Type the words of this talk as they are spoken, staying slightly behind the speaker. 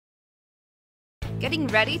Getting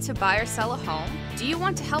ready to buy or sell a home? Do you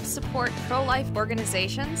want to help support pro-life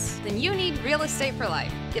organizations? Then you need Real Estate for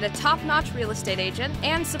Life. Get a top-notch real estate agent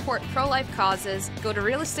and support pro-life causes. Go to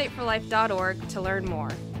realestateforlife.org to learn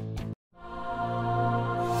more.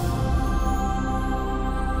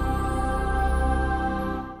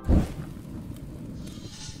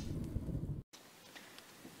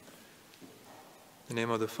 In the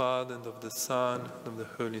name of the Father, and of the Son, and of the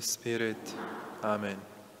Holy Spirit. Amen.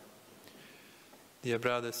 Dear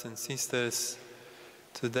brothers and sisters,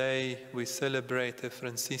 today we celebrate a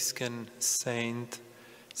Franciscan saint,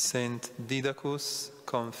 Saint Didacus,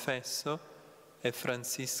 Confessor, a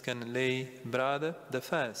Franciscan lay brother, the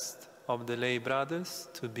first of the lay brothers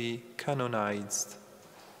to be canonized.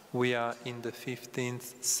 We are in the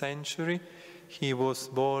 15th century. He was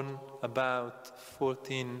born about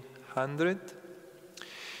 1400.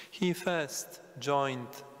 He first joined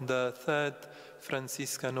the Third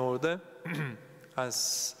Franciscan Order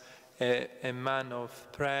as a man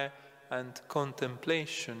of prayer and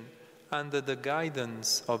contemplation. Under the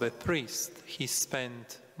guidance of a priest, he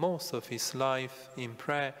spent most of his life in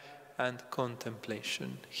prayer and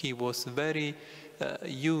contemplation. He was very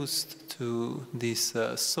used to this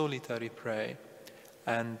solitary prayer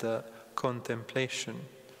and contemplation.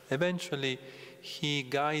 Eventually, he,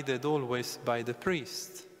 guided always by the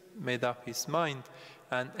priest, made up his mind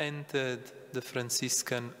and entered the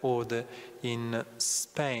Franciscan order in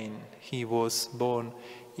Spain. He was born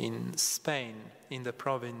in Spain, in the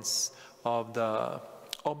province of the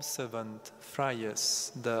observant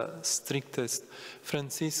friars, the strictest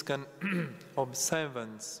Franciscan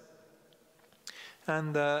observance.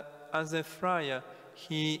 And as a friar,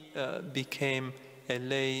 he became a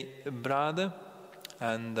lay brother,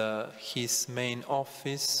 and his main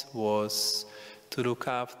office was to look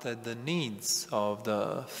after the needs of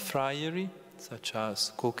the friary, such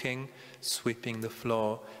as cooking, sweeping the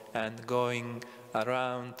floor, and going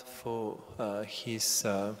around for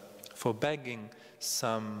begging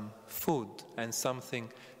some food and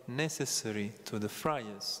something necessary to the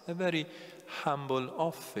friars. A very humble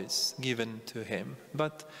office given to him.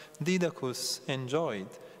 But Didacus enjoyed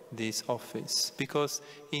this office because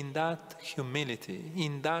in that humility,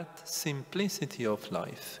 in that simplicity of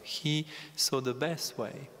life, he saw the best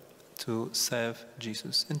way to serve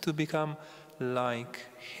Jesus and to become like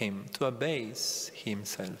him, to abase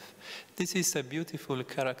himself. This is a beautiful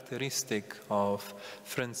characteristic of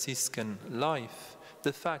Franciscan life,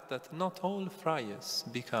 the fact that not all friars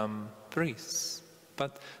become priests,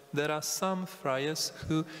 but there are some friars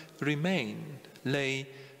who remain lay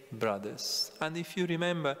brothers. And if you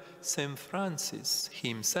remember, St. Francis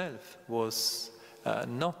himself was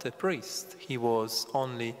not a priest, he was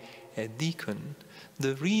only a deacon.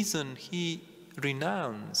 The reason he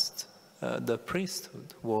renounced the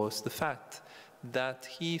priesthood was the fact that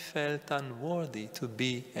he felt unworthy to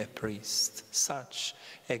be a priest. Such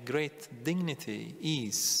a great dignity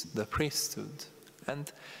is the priesthood.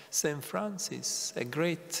 And St. Francis, a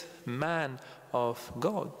great man of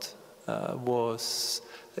God,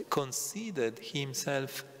 considered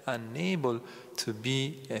himself unable to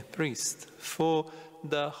be a priest for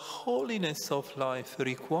the holiness of life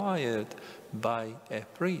required by a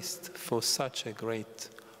priest for such a great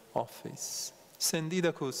office. St.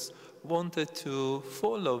 Didacus wanted to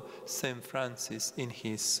follow St. Francis in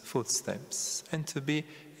his footsteps and to be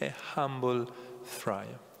a humble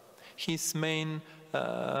friar. His main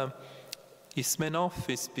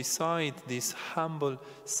office, beside this humble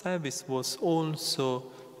service, was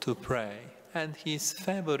also to pray, and his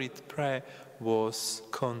favorite prayer was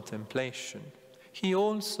contemplation. He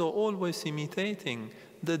also, always imitating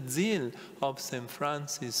the zeal of St.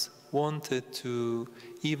 Francis, wanted to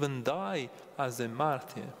even die as a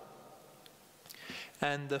martyr.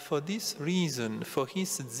 And for this reason, for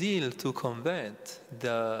his zeal to convert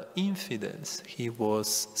the infidels, he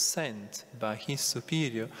was sent by his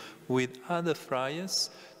superior with other friars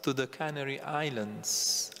to the Canary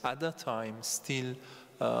Islands, at that time still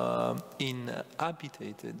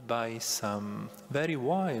inhabited by some very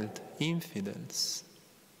wild infidels.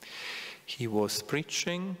 He was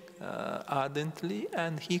preaching ardently,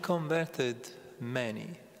 and he converted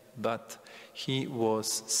many, but he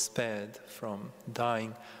was spared from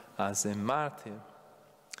dying as a martyr.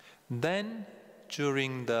 Then,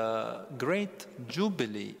 during the Great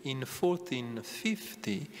Jubilee in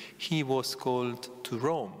 1450, he was called to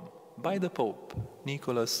Rome by the Pope,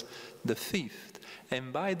 Nicholas V,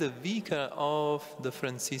 and by the vicar of the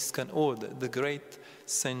Franciscan order, the great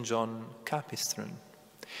St. John Capistran.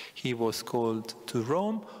 He was called to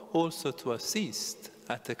Rome also to assist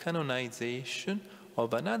at the canonization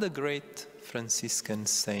of another great Franciscan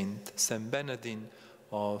saint, Saint Bernardine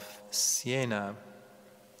of Siena.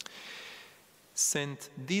 Saint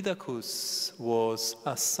Didacus was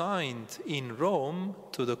assigned in Rome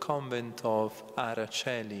to the convent of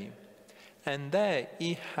Araceli, and there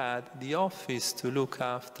he had the office to look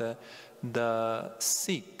after the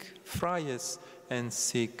sick, friars and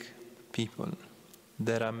sick people.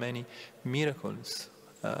 There are many miracles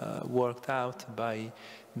worked out by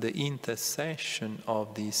the intercession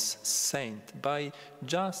of this saint, by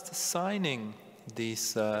just signing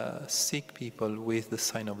these sick people with the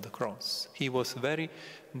sign of the cross. He was very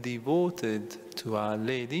devoted to Our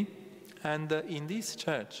Lady, and in this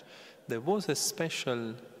church there was a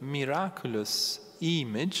special miraculous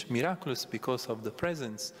image, miraculous because of the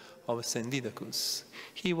presence of Saint Didacus.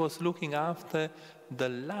 He was looking after the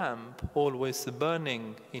lamp always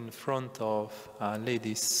burning in front of Our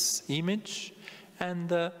Lady's image,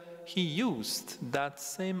 and he used that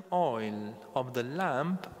same oil of the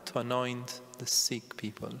lamp to anoint the sick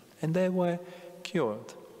people, and they were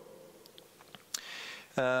cured.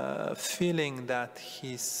 Feeling that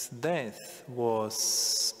his death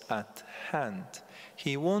was at hand,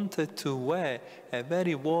 he wanted to wear a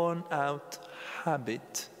very worn-out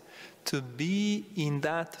habit, to be in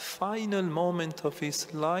that final moment of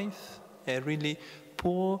his life a really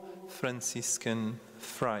poor Franciscan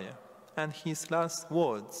friar. And his last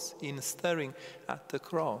words in staring at the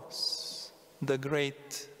cross, the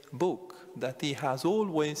great book that he has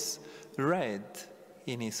always read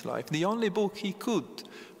in his life, the only book he could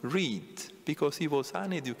read because he was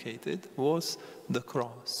uneducated, was the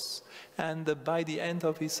cross. And by the end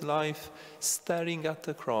of his life, staring at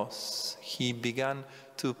the cross, he began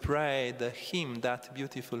to pray the hymn, that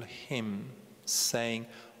beautiful hymn, saying,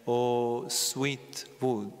 "Oh, sweet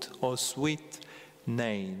wood, oh, sweet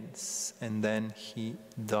nails." And then he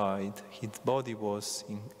died. His body was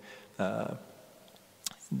in...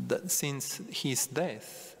 since his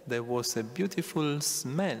death, there was a beautiful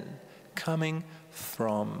smell coming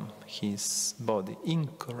from his body,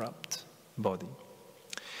 incorrupt body.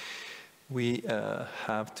 We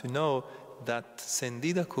have to know that Saint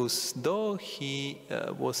Didacus, though he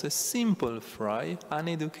was a simple friar,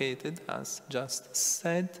 uneducated, as just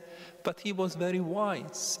said, but he was very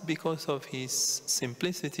wise because of his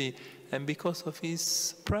simplicity and because of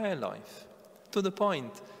his prayer life, to the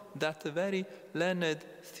point that the very learned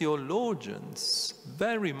theologians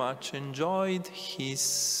very much enjoyed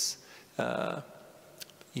his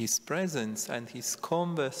presence and his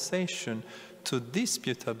conversation to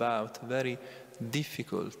dispute about very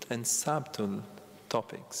difficult and subtle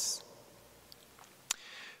topics.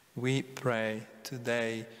 We pray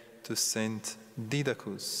today to Saint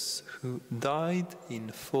Didacus, who died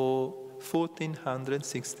in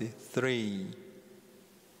 1463.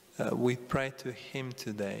 We pray to him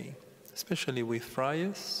today, especially with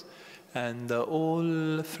friars and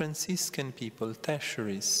all Franciscan people,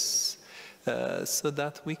 tertiaries, so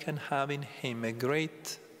that we can have in him a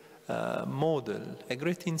great model, a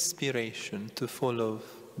great inspiration to follow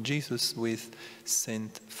Jesus with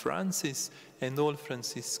Saint Francis and all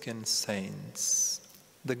Franciscan saints.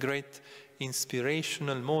 The great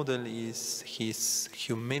inspirational model is his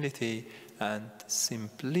humility and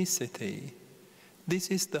simplicity. This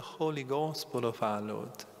is the Holy Gospel of our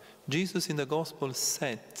Lord. Jesus in the Gospel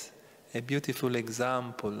set a beautiful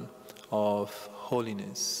example of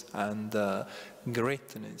holiness and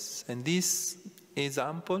greatness. And this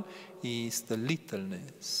example is the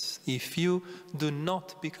littleness. If you do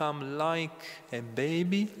not become like a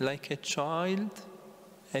baby, like a child,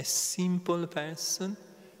 a simple person,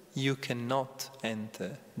 you cannot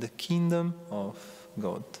enter the kingdom of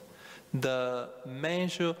God. The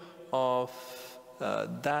measure of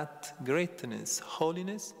that greatness,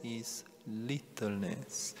 holiness, is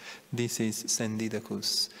littleness. This is Saint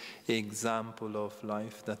Didacus' example of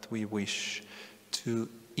life that we wish to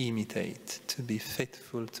imitate, to be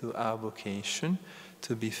faithful to our vocation,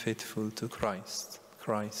 to be faithful to Christ,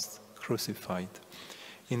 Christ crucified.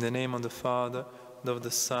 In the name of the Father, and of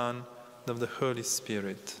the Son, and of the Holy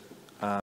Spirit.